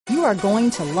you are going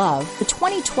to love the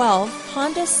 2012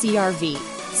 Honda CR-V.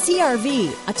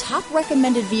 CR-V, a top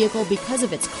recommended vehicle because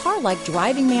of its car-like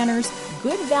driving manners,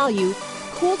 good value,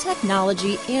 cool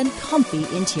technology, and comfy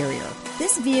interior.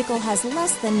 This vehicle has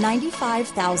less than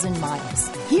 95,000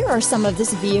 miles. Here are some of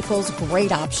this vehicle's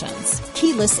great options: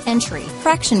 keyless entry,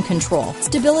 traction control,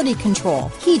 stability control,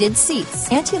 heated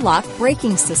seats, anti-lock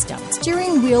braking system,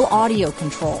 steering wheel audio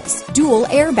controls, dual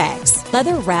airbags,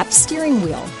 leather-wrapped steering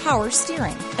wheel, power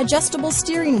steering, adjustable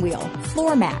steering wheel,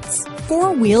 floor mats,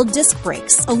 four-wheel disc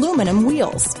brakes, aluminum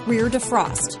wheels, rear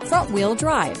defrost, front-wheel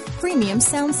drive, premium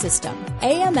sound system,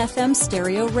 AM/FM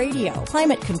stereo radio,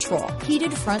 climate control,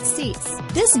 heated front seats.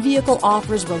 This vehicle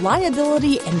offers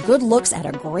reliability and good looks at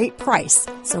a great price.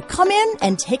 So come in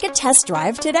and take a test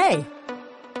drive today.